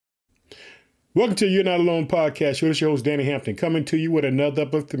Welcome to You're Not Alone podcast. This is your host, Danny Hampton, coming to you with another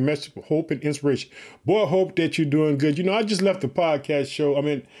uplifting message of hope and inspiration. Boy, I hope that you're doing good. I just left the podcast show,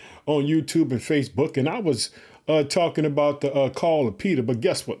 on YouTube and Facebook, and I was talking about the call of Peter. But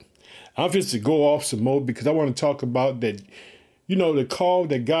guess what? I'm just to go off some more because I want to talk about that, the call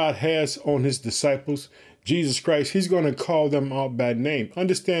that God has on his disciples, Jesus Christ. He's going to call them out by name.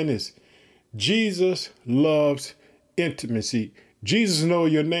 Understand this. Jesus loves intimacy. Jesus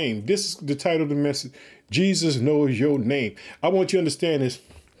knows your name. This is the title of the message. Jesus knows your name. I want you to understand this,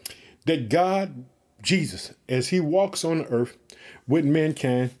 that God, Jesus, as he walks on the earth with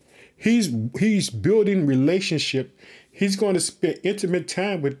mankind, he's building relationship. He's going to spend intimate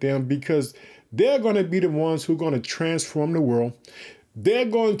time with them because they're going to be the ones who are going to transform the world. They're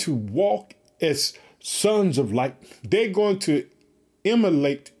going to walk as sons of light. They're going to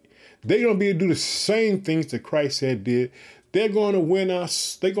emulate. They're going to be able to do the same things that Christ had did. They're going to win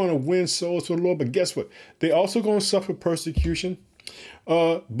us. They're going to win souls for the Lord. But guess what? They're also going to suffer persecution.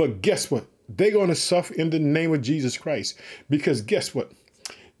 But guess what? They're going to suffer in the name of Jesus Christ. Because guess what?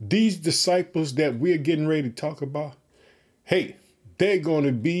 These disciples that we're getting ready to talk about, hey, they're going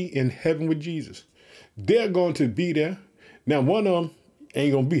to be in heaven with Jesus. They're going to be there. Now, one of them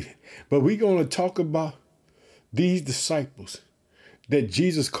ain't going to be there. But we're going to talk about these disciples that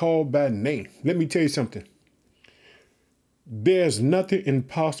Jesus called by name. Let me tell you something. There's nothing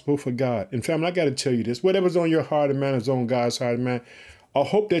impossible for God. And family, I got to tell you this. Whatever's on your heart and mind is on God's heart and mind. I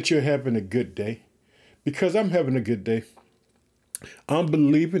hope that you're having a good day because I'm having a good day. I'm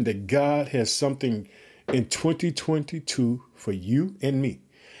believing that God has something in 2022 for you and me.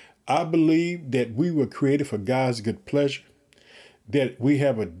 I believe that we were created for God's good pleasure, that we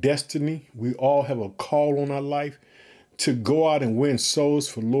have a destiny. We all have a call on our life to go out and win souls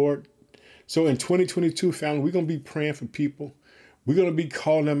for Lord. So in 2022, family, we're going to be praying for people. We're going to be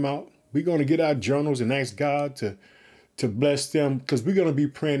calling them out. We're going to get our journals and ask God to bless them because we're going to be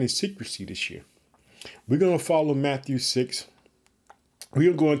praying in secrecy this year. We're going to follow Matthew 6. We're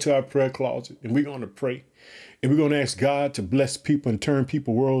going to go into our prayer closet and we're going to pray. And we're going to ask God to bless people and turn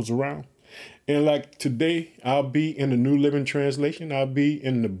people worlds around. And like today, I'll be in the New Living Translation. I'll be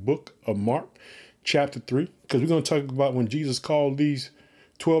in the book of Mark, chapter 3, because we're going to talk about when Jesus called these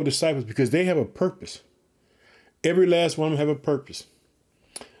 12 disciples because they have a purpose. Every last one of them have a purpose.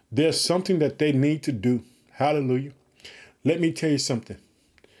 There's something that they need to do. Hallelujah. Let me tell you something.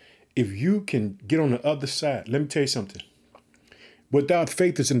 If you can get on the other side, let me tell you something. Without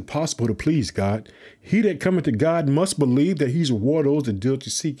faith, it's impossible to please God. He that cometh to God must believe that he's a reward of those that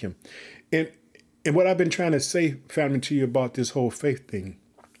diligently seek him. And what I've been trying to say, family, to you about this whole faith thing.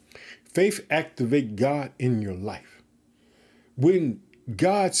 Faith activates God in your life. When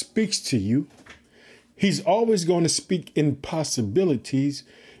God speaks to you, he's always going to speak in possibilities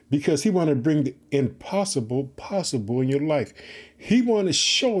because he want to bring the impossible possible in your life. He want to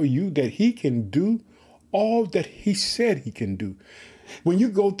show you that he can do all that he said he can do. When you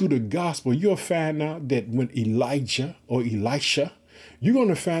go through the gospel, you'll find out that when Elijah or Elisha, you're going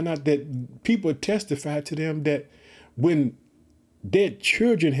to find out that people testified to them that when their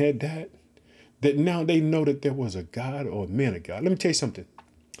children had died, that now they know that there was a God or a man of God. Let me tell you something.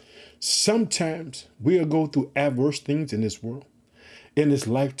 Sometimes we'll go through adverse things in this world. In this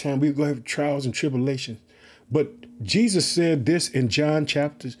lifetime, we'll go have trials and tribulations. But Jesus said this in John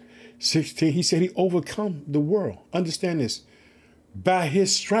chapter 16. He said he overcome the world. Understand this. By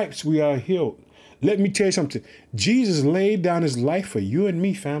his stripes we are healed. Let me tell you something. Jesus laid down his life for you and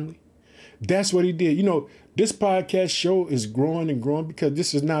me, family. That's what he did. This podcast show is growing and growing because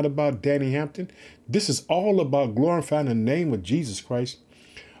this is not about Danny Hampton. This is all about glorifying the name of Jesus Christ.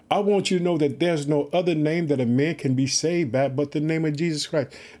 I want you to know that there's no other name that a man can be saved by but the name of Jesus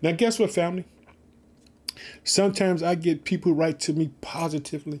Christ. Now, guess what, family? Sometimes I get people write to me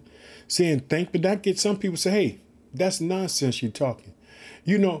positively saying thank, but I get some people say, hey, that's nonsense you're talking.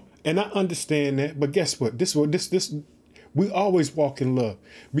 And I understand that, but guess what? We always walk in love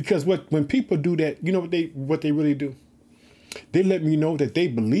because when people do that, you know what they really do? They let me know that they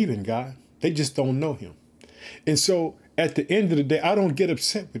believe in God. They just don't know him. And so at the end of the day, I don't get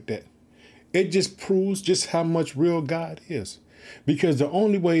upset with that. It just proves just how much real God is. Because the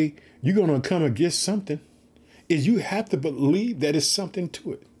only way you're going to come against something is you have to believe that there's something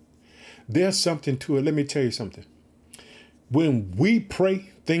to it. There's something to it. Let me tell you something. When we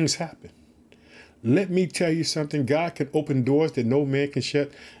pray, things happen. Let me tell you something. God can open doors that no man can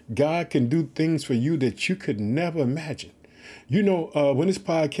shut. God can do things for you that you could never imagine. When this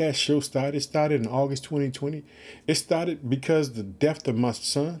podcast show started, it started in August 2020. It started because the death of my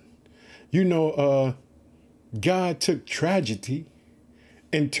son. God took tragedy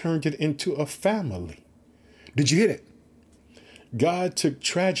and turned it into a family. Did you hear that? God took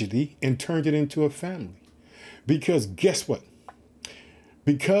tragedy and turned it into a family. Because guess what?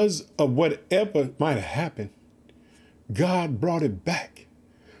 Because of whatever might have happened, God brought it back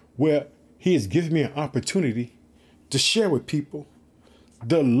where he has given me an opportunity to share with people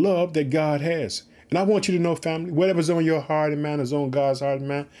the love that God has. And I want you to know, family, whatever's on your heart and mind is on God's heart and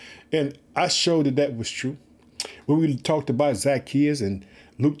mind. And I showed that was true. When we talked about Zacchaeus in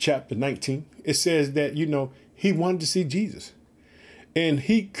Luke chapter 19, it says that, he wanted to see Jesus. And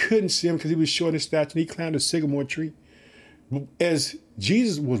he couldn't see him because he was short in stature. And he climbed a sycamore tree. As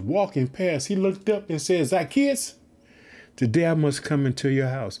Jesus was walking past, he looked up and said, Zacchaeus, today I must come into your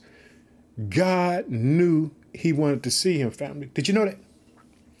house. God knew he wanted to see him, family. Did you know that?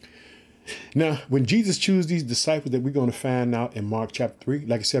 Now, when Jesus chose these disciples that we're going to find out in Mark chapter 3,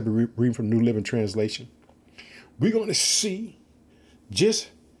 like I said, we're reading from New Living Translation, we're going to see just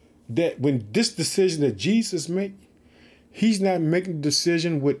that when this decision that Jesus made, he's not making a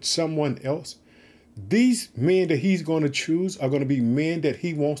decision with someone else. These men that he's going to choose are going to be men that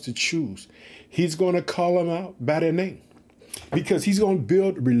he wants to choose. He's going to call them out by their name because he's going to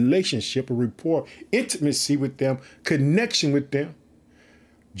build a relationship, a rapport, intimacy with them, connection with them.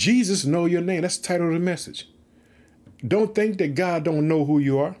 Jesus, know your name. That's the title of the message. Don't think that God don't know who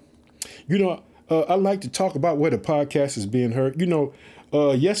you are. I like to talk about where the podcast is being heard.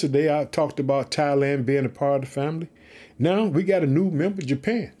 Yesterday I talked about Thailand being a part of the family. Now we got a new member,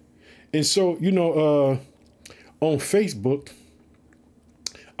 Japan. And so, on Facebook,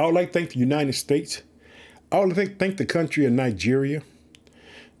 I would like to thank the United States. I would like to thank the country of Nigeria,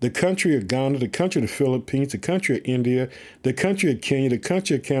 the country of Ghana, the country of the Philippines, the country of India, the country of Kenya, the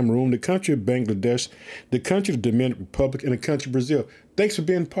country of Cameroon, the country of Bangladesh, the country of the Dominican Republic, and the country of Brazil. Thanks for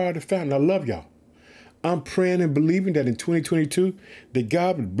being part of the family. I love y'all. I'm praying and believing that in 2022, that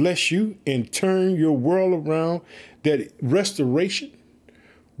God would bless you and turn your world around, that restoration,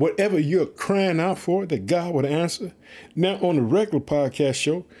 whatever you're crying out for, that God would answer. Now on the regular podcast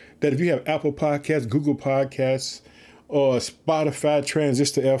show, that if you have Apple Podcasts, Google Podcasts, or Spotify,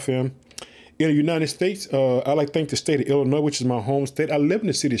 Transistor FM, in the United States, I'd like to thank the state of Illinois, which is my home state. I live in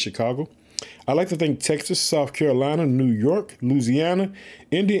the city of Chicago. I'd like to thank Texas, South Carolina, New York, Louisiana,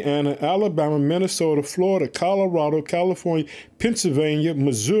 Indiana, Alabama, Minnesota, Florida, Colorado, California, Pennsylvania,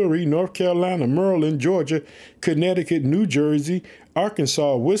 Missouri, North Carolina, Maryland, Georgia, Connecticut, New Jersey,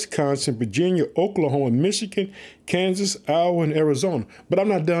 Arkansas, Wisconsin, Virginia, Oklahoma, Michigan, Kansas, Iowa, and Arizona. But I'm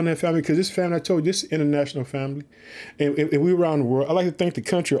not done that, family, because this family, I told you, this is an international family. And we around the world. I'd like to thank the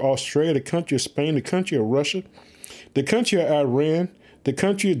country of Australia, the country of Spain, the country of Russia, the country of Iran, the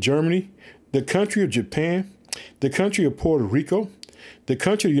country of Germany, the country of Japan, the country of Puerto Rico, the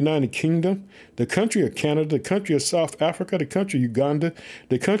country of the United Kingdom, the country of Canada, the country of South Africa, the country of Uganda,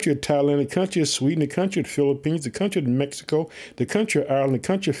 the country of Thailand, the country of Sweden, the country of the Philippines, the country of Mexico, the country of Ireland, the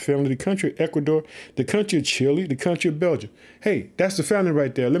country of Finland, the country of Ecuador, the country of Chile, the country of Belgium. Hey, that's the family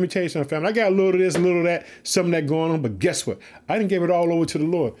right there. Let me tell you something, family. I got a little of this, a little of that, some of that going on, but guess what? I didn't give it all over to the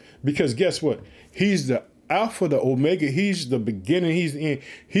Lord because guess what? He's the Alpha, the Omega. He's the beginning. He's the end.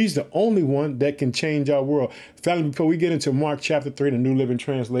 He's the only one that can change our world. Family, before we get into Mark chapter 3, the New Living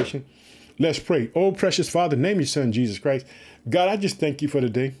Translation, let's pray. Oh, precious Father, name your son, Jesus Christ. God, I just thank you for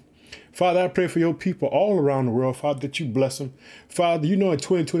today. Father, I pray for your people all around the world, Father, that you bless them. Father, in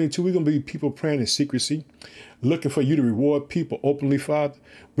 2022, we're going to be people praying in secrecy, looking for you to reward people openly, Father.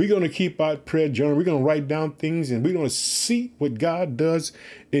 We're going to keep our prayer journal. We're going to write down things, and we're going to see what God does.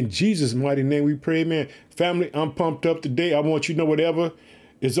 In Jesus' mighty name we pray, amen. Family, I'm pumped up today. I want you to know whatever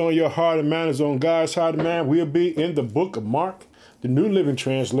is on your heart and mind is on God's heart and mind. We'll be in the book of Mark, the New Living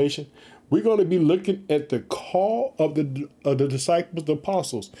Translation. We're going to be looking at the call of the disciples, the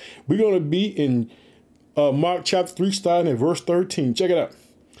apostles. We're going to be in Mark chapter 3, starting at verse 13. Check it out.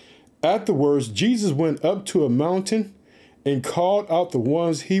 Afterwards, Jesus went up to a mountain and called out the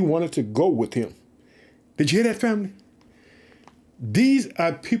ones he wanted to go with him. Did you hear that, family? These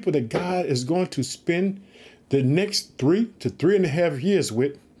are people that God is going to spend the next 3 to 3.5 years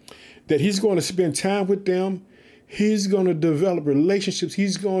with, that he's going to spend time with them. He's going to develop relationships.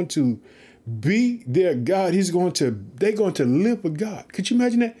 He's going to be their God. They're going to live with God. Could you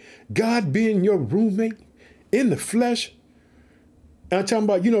imagine that? God being your roommate in the flesh. And I'm talking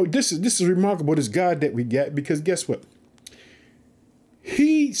about, this is remarkable, this God that we got, because guess what?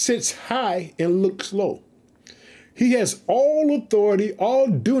 He sits high and looks low. He has all authority, all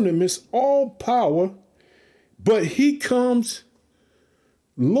dunamis, all power, but he comes,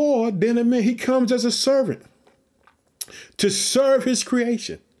 Lord, then amen. He comes as a servant to serve his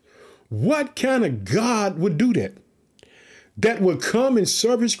creation. What kind of God would do that? that will come and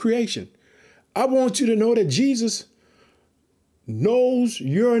serve his creation. I want you to know that Jesus knows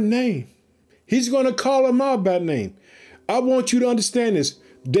your name. He's going to call them out by name. I want you to understand this,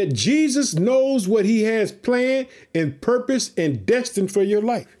 that Jesus knows what he has planned and purpose and destined for your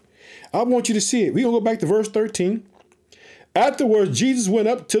life. I want you to see it. We're going to go back to verse 13. Afterwards, Jesus went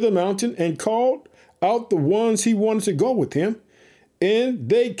up to the mountain and called out the ones he wanted to go with him, and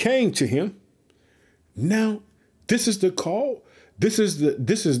they came to him. Now, this is the call. This is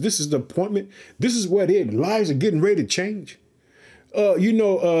the appointment. This is where their lives are getting ready to change. They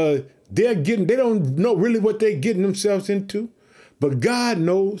don't know really what they're getting themselves into, but God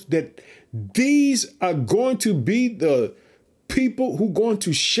knows that these are going to be the people who are going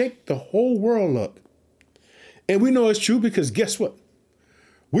to shake the whole world up. And we know it's true because guess what?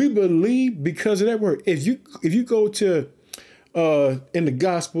 We believe because of that word. If you go to in the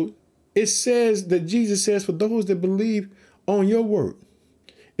gospel, it says that Jesus says, for those that believe on your word,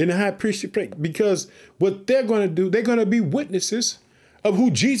 in the high priestly prayer, because what they're going to do, they're going to be witnesses of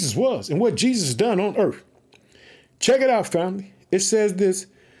who Jesus was and what Jesus done on earth. Check it out, family. It says this,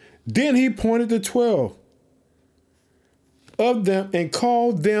 then he appointed the 12 of them and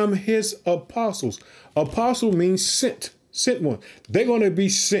called them his apostles. Apostle means sent one. They're going to be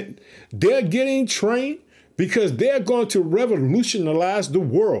sent. They're getting trained because they're going to revolutionize the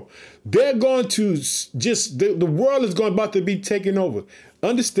world. They're going to the world is about to be taken over.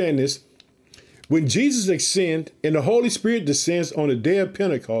 Understand this. When Jesus ascended and the Holy Spirit descends on the day of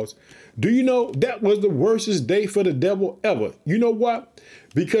Pentecost, do you know that was the worstest day for the devil ever? You know why?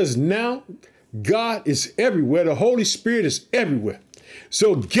 Because now God is everywhere. The Holy Spirit is everywhere.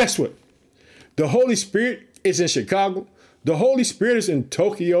 So guess what? The Holy Spirit is in Chicago. The Holy Spirit is in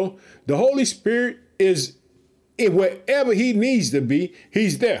Tokyo. The Holy Spirit is wherever he needs to be.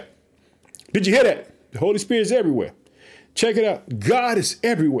 He's there. Did you hear that? The Holy Spirit is everywhere. Check it out. God is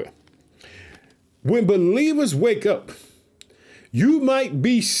everywhere. When believers wake up, you might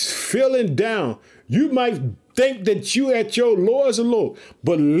be feeling down. You might think that you at your lowest of low.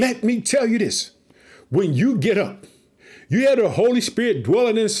 But let me tell you this. When you get up, you have the Holy Spirit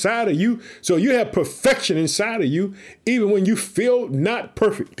dwelling inside of you. So you have perfection inside of you, even when you feel not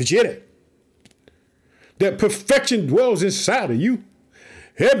perfect. Did you hear that? That perfection dwells inside of you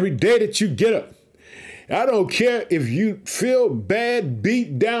every day that you get up. I don't care if you feel bad,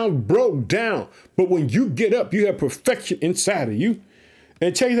 beat down, broke down. But when you get up, you have perfection inside of you.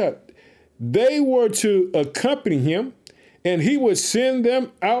 And check it out. They were to accompany him, and he would send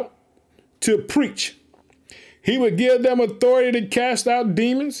them out to preach. He would give them authority to cast out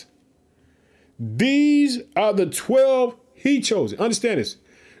demons. These are the 12 he chose. Understand this.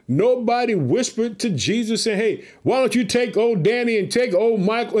 Nobody whispered to Jesus saying, hey, why don't you take old Danny and take old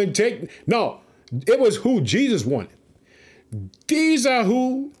Michael and take... No, it was who Jesus wanted. These are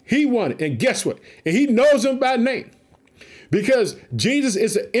who he wanted. And guess what? And he knows them by name. Because Jesus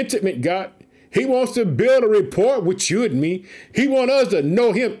is an intimate God. He wants to build a rapport with you and me. He wants us to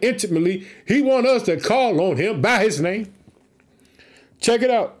know him intimately. He wants us to call on him by his name. Check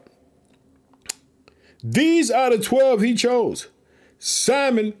it out. These are the 12 he chose.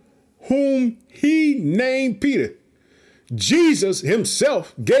 Simon, whom he named Peter. Jesus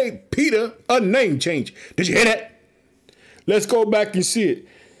himself gave Peter a name change. Did you hear that? Let's go back and see it.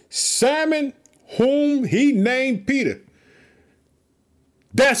 Simon, whom he named Peter.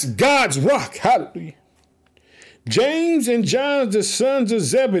 That's God's rock. Hallelujah. James and John, the sons of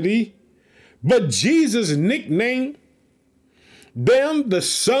Zebedee, but Jesus nicknamed them the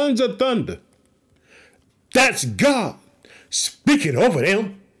sons of thunder. That's God speaking over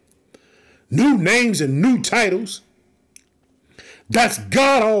them. New names and new titles. That's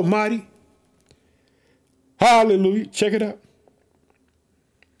God Almighty. Hallelujah. Check it out.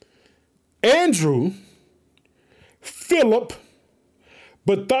 Andrew, Philip,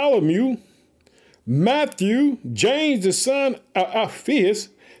 Bartholomew, Matthew, James the son of Alphaeus,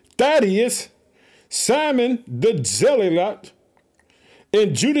 Thaddeus, Simon the Zealot,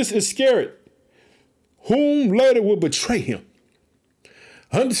 and Judas Iscariot, whom later will betray him.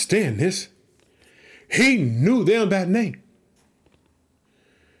 Understand this. He knew them by name.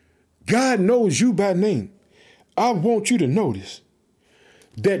 God knows you by name. I want you to know this,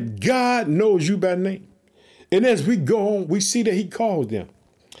 that God knows you by name. And as we go on, we see that he called them.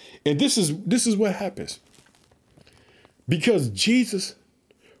 And this is what happens. Because Jesus,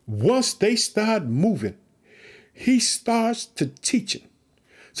 once they start moving, he starts to teach them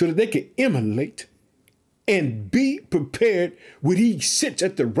so that they can emulate and be prepared when he sits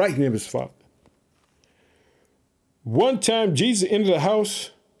at the right hand of his Father. One time Jesus entered the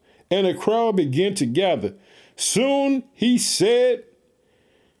house and a crowd began to gather. Soon he said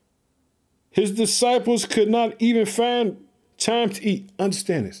his disciples could not even find time to eat.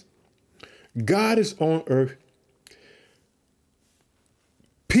 Understand this. God is on earth.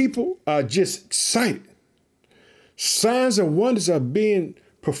 People are just excited. Signs and wonders are being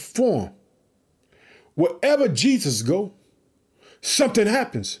performed. Wherever Jesus go, something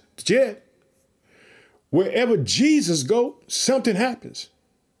happens. Yeah. Wherever Jesus go, something happens.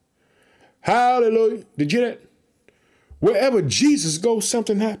 Hallelujah. Did you hear that? Wherever Jesus goes,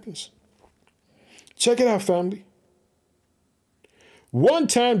 something happens. Check it out, family. One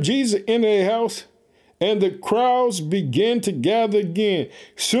time Jesus entered a house and the crowds began to gather again.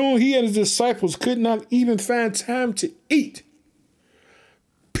 Soon he and his disciples could not even find time to eat.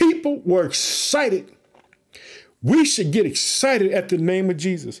 People were excited. We should get excited at the name of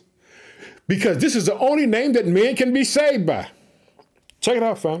Jesus because this is the only name that men can be saved by. Check it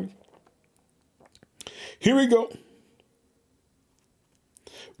out, family. Here we go.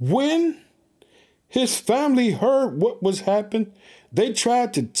 When his family heard what was happening, they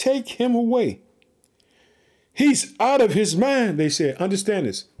tried to take him away. He's out of his mind, they said. Understand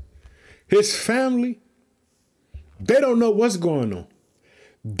this. His family, they don't know what's going on.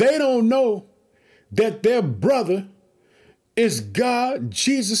 They don't know that their brother is God,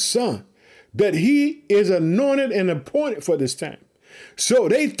 Jesus' son, that he is anointed and appointed for this time. So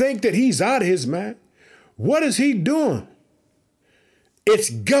they think that he's out of his mind. What is he doing? It's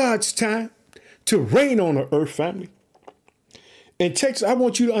God's time to reign on the earth, family. And Texas, I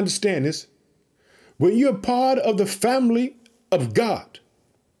want you to understand this. When you're part of the family of God,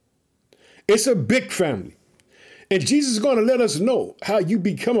 it's a big family. And Jesus is going to let us know how you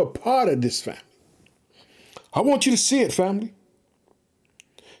become a part of this family. I want you to see it, family.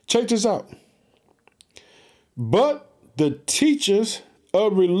 Check this out. But the teachers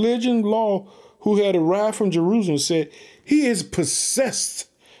of religion law who had arrived from Jerusalem said, he is possessed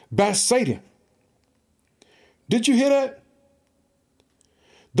by Satan. Did you hear that?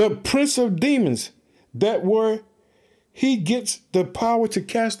 The prince of demons, that where he gets the power to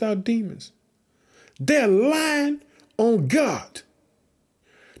cast out demons. They're lying on God.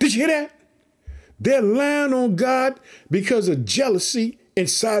 Did you hear that? They're lying on God because of jealousy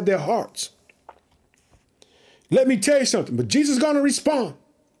inside their hearts. Let me tell you something, but Jesus is going to respond.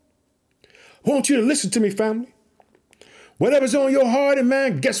 I want you to listen to me, family. Whatever's on your heart and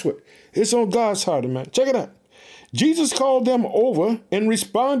mind, guess what? It's on God's heart and mind. Check it out. Jesus called them over and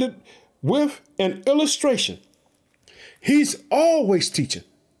responded with an illustration. He's always teaching.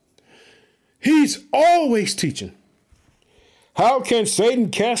 He's always teaching. How can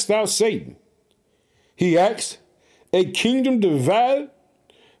Satan cast out Satan? He asked. A kingdom divided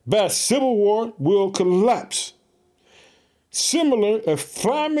by civil war will collapse. Similar, a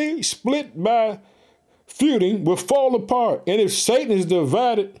family split by feuding will fall apart. And if Satan is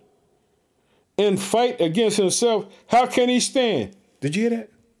divided and fight against himself, how can he stand? Did you hear that?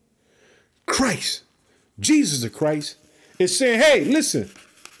 Christ, Jesus the Christ, is saying, hey, listen,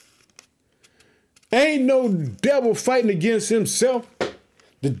 ain't no devil fighting against himself.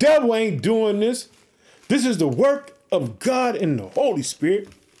 The devil ain't doing this. This is the work of God and the Holy Spirit.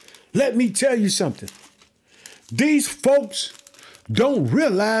 Let me tell you something. These folks don't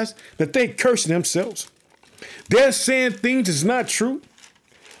realize that they cursing themselves. They're saying things that's not true.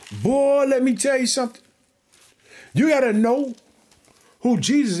 Boy, let me tell you something. You got to know who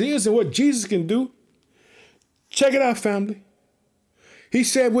Jesus is and what Jesus can do. Check it out, family. He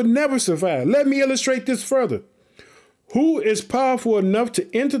said would never survive. Let me illustrate this further. Who is powerful enough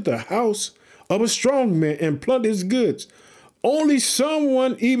to enter the house of a strong man and plunder his goods? Only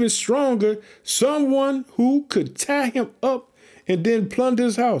someone even stronger, someone who could tie him up and then plunder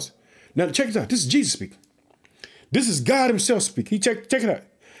his house. Now check it out. This is Jesus speaking. This is God himself speaking. Check it out.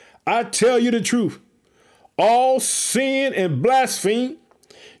 I tell you the truth. All sin and blasphemy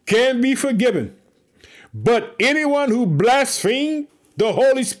can be forgiven. But anyone who blasphemes the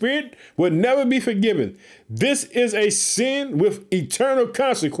Holy Spirit will never be forgiven. This is a sin with eternal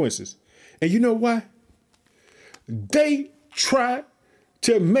consequences. And you know why? They try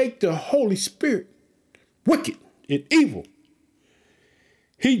to make the Holy Spirit wicked and evil.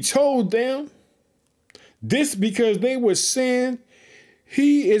 He told them this because they were saying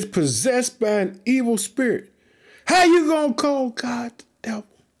he is possessed by an evil spirit. How you gonna call God the devil?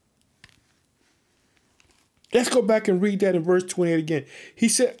 Let's go back and read that in verse 28 again. He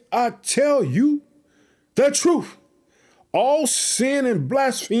said, I tell you the truth. All sin and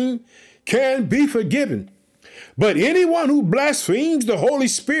blasphemy can be forgiven. But anyone who blasphemes the Holy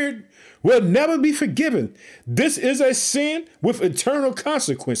Spirit will never be forgiven. This is a sin with eternal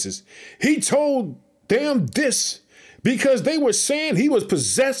consequences. He told them this because they were saying he was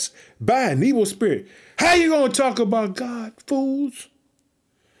possessed by an evil spirit. How you going to talk about God, fools?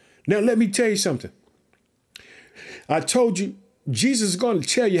 Now, let me tell you something. I told you, Jesus is going to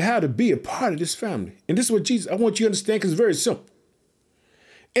tell you how to be a part of this family. And this is what I want you to understand because it's very simple.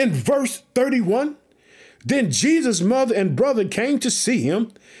 In verse 31, then Jesus' mother and brother came to see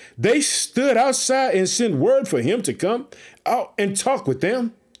him. They stood outside and sent word for him to come out and talk with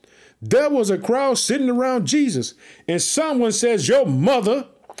them. There was a crowd sitting around Jesus, and someone says, your mother,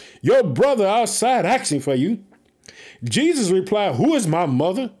 your brother outside asking for you. Jesus replied, who is my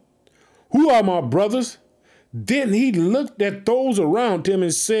mother? Who are my brothers? Then he looked at those around him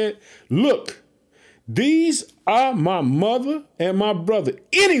and said, look, these are my mother and my brother.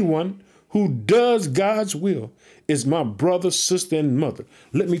 Anyone who does God's will is my brother, sister, and mother.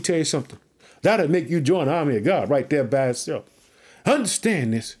 Let me tell you something. That'll make you join the army of God right there by itself.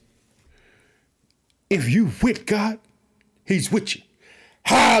 Understand this. If you with God, he's with you.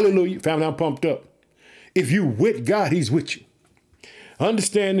 Hallelujah. Family, I'm pumped up. If you with God, he's with you.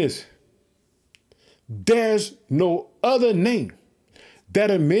 Understand this. There's no other name that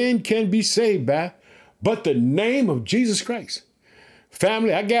a man can be saved by but the name of Jesus Christ.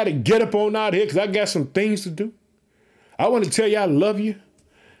 Family, I got to get up on out here because I got some things to do. I want to tell you I love you.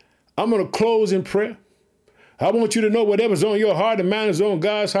 I'm going to close in prayer. I want you to know whatever's on your heart and mind is on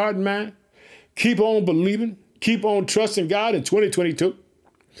God's heart and mind. Keep on believing. Keep on trusting God in 2022.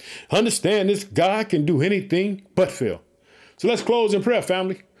 Understand this, God can do anything but fail. So let's close in prayer,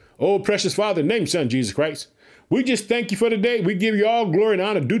 family. Oh, precious Father, name Son, Jesus Christ. We just thank you for today. We give you all glory and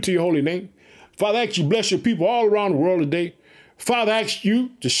honor due to your holy name. Father, I ask you bless your people all around the world today. Father, I ask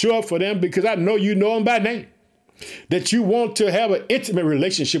you to show up for them because I know you know them by name, that you want to have an intimate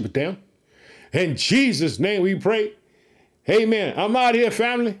relationship with them. In Jesus' name we pray. Amen. I'm out here,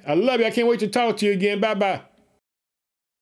 family. I love you. I can't wait to talk to you again. Bye-bye.